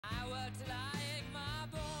till I ache my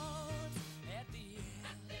bones. At the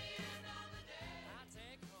end of the day, I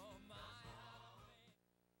take home my heart.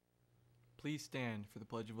 Please stand for the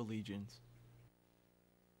Pledge of Allegiance.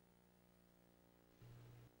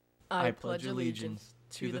 I pledge allegiance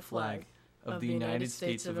to the flag of the United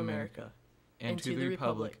States of America and to the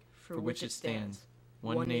republic for which it stands,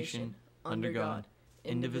 one nation, under God,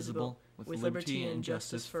 indivisible, with liberty and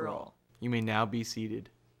justice for all. You may now be seated.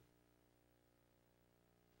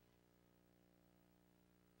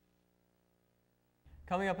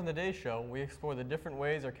 Coming up in the day's show, we explore the different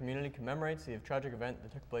ways our community commemorates the tragic event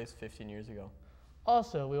that took place 15 years ago.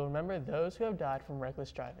 Also, we will remember those who have died from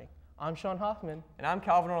reckless driving. I'm Shawn Hoffman. And I'm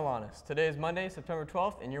Calvin Orlanis. Today is Monday, September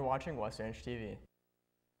 12th, and you're watching West Ranch TV.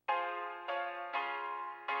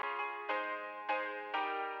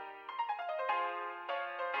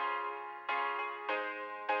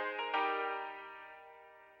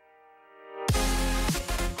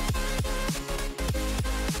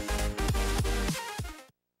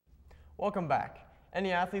 Welcome back.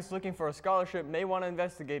 Any athletes looking for a scholarship may want to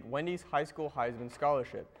investigate Wendy's High School Heisman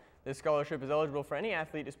Scholarship. This scholarship is eligible for any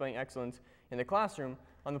athlete displaying excellence in the classroom,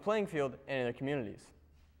 on the playing field, and in their communities.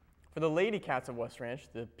 For the Lady Cats of West Ranch,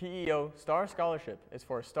 the PEO Star Scholarship is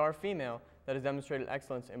for a star female that has demonstrated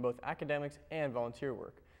excellence in both academics and volunteer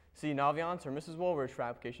work. See Naviance or Mrs. Woolridge for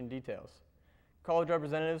application details. College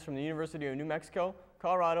representatives from the University of New Mexico,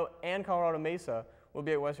 Colorado, and Colorado Mesa will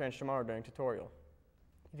be at West Ranch tomorrow during tutorial.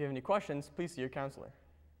 If you have any questions, please see your counselor.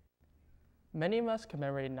 Many of us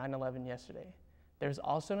commemorated 9/11 yesterday. There is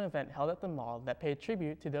also an event held at the mall that paid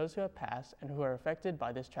tribute to those who have passed and who are affected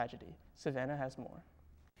by this tragedy. Savannah has more.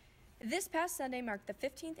 This past Sunday marked the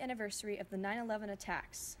 15th anniversary of the 9/11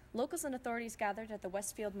 attacks. Locals and authorities gathered at the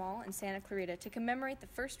Westfield Mall in Santa Clarita to commemorate the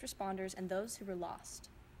first responders and those who were lost.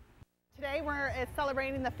 Today we're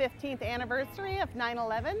celebrating the 15th anniversary of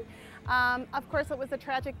 9/11. Of course, it was a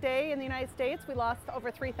tragic day in the United States. We lost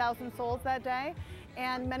over 3,000 souls that day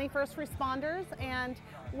and many first responders. And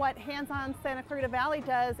what Hands on Santa Clarita Valley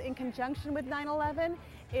does in conjunction with 9/11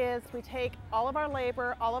 is we take all of our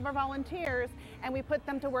labor, all of our volunteers, and we put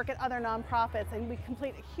them to work at other nonprofits, and we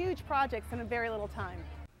complete huge projects in a very little time.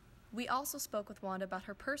 We also spoke with Wanda about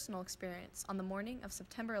her personal experience on the morning of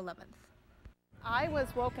September 11th. I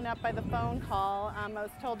was woken up by the phone call. I was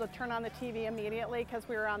told to turn on the TV immediately because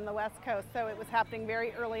we were on the West Coast, so it was happening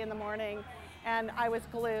very early in the morning, and I was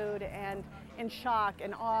glued and in shock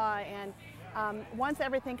and awe. And once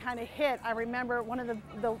everything kind of hit, I remember one of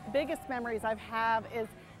the biggest memories I have is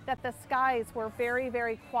that the skies were very,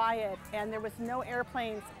 very quiet, and there was no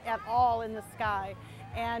airplanes at all in the sky.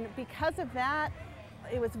 And because of that,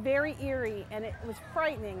 it was very eerie, and it was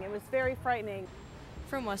frightening. It was very frightening.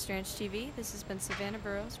 From West Ranch TV, this has been Savannah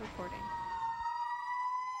Burrows reporting.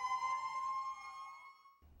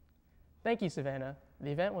 Thank you, Savannah.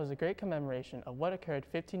 The event was a great commemoration of what occurred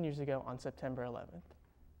 15 years ago on September 11th.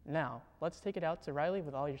 Now, let's take it out to Riley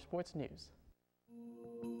with all your sports news.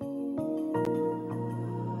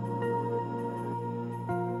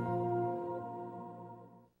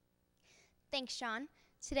 Thanks, Shawn.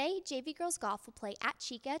 Today, JV Girls Golf will play at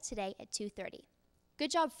Chica today at 2:30. Good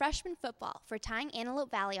job freshman football for tying Antelope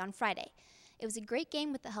Valley on Friday. It was a great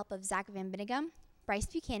game with the help of Zach Van Binnegum, Bryce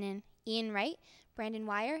Buchanan, Ian Wright, Brandon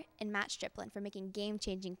Wire, and Matt Striplin for making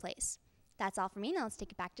game-changing plays. That's all for me. Now let's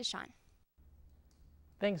take it back to Shawn.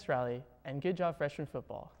 Thanks, Riley, and good job freshman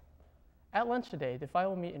football. At lunch today, the Phi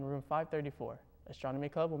will meet in room 534. Astronomy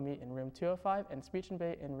Club will meet in room 205 and Speech and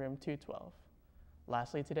Debate in room 212.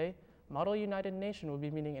 Lastly today, Model United Nation will be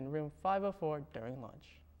meeting in room 504 during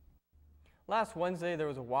lunch. Last Wednesday, there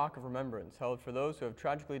was a walk of remembrance held for those who have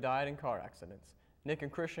tragically died in car accidents. Nick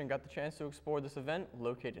and Christian got the chance to explore this event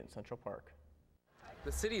located in Central Park.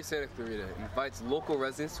 The City of Santa Clarita invites local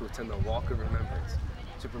residents to attend the Walk of Remembrance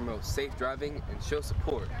to promote safe driving and show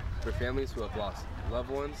support for families who have lost loved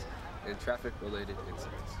ones in traffic-related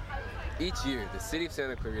incidents. Each year, the City of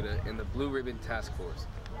Santa Clarita and the Blue Ribbon Task Force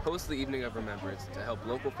host the Evening of Remembrance to help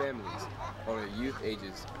local families honor youth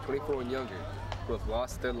ages 24 and younger who have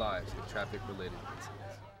lost their lives in traffic-related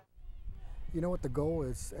incidents. You know what the goal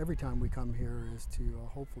is every time we come here is to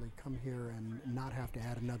hopefully come here and not have to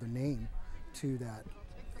add another name to that,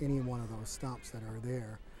 any one of those stumps that are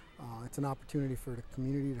there. It's an opportunity for the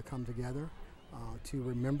community to come together, to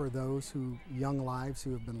remember those young lives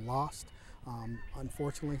who have been lost,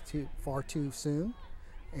 unfortunately far too soon.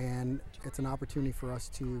 And it's an opportunity for us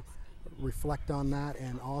to reflect on that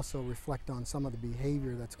and also reflect on some of the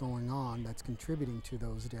behavior that's going on that's contributing to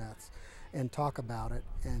those deaths, and talk about it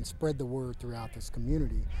and spread the word throughout this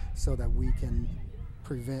community so that we can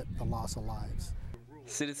prevent the loss of lives.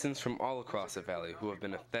 Citizens from all across the valley who have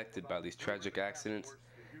been affected by these tragic accidents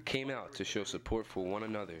came out to show support for one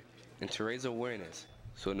another and to raise awareness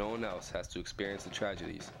so no one else has to experience the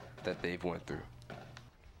tragedies that they've went through.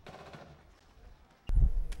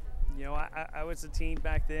 You know, I was a teen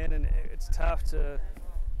back then, and it's tough to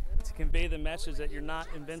convey the message that you're not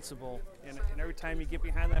invincible. And every time you get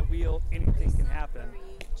behind that wheel, anything can happen.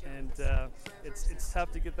 And it's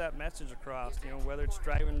tough to get that message across, you know, whether it's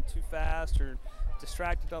driving too fast or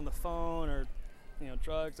distracted on the phone or, you know,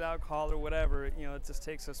 drugs, alcohol, or whatever. You know, it just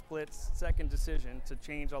takes a split-second decision to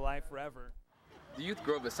change a life forever. The Youth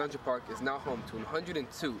Grove at Central Park is now home to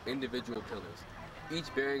 102 individual pillars,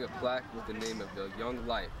 each bearing a plaque with the name of a young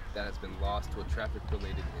life that has been lost to a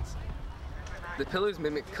traffic-related incident. The pillars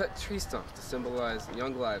mimic cut tree stumps to symbolize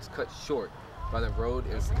young lives cut short by the road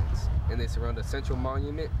incidents, and they surround a central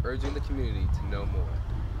monument urging the community to know more.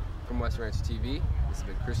 From West Ranch TV, this has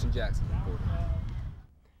been Christian Jackson reporting.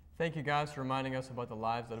 Thank you guys for reminding us about the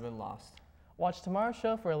lives that have been lost. Watch tomorrow's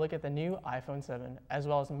show for a look at the new iPhone 7, as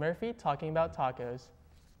well as Murphy talking about tacos.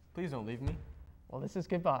 Please don't leave me. Well, this is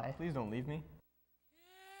goodbye. Please don't leave me.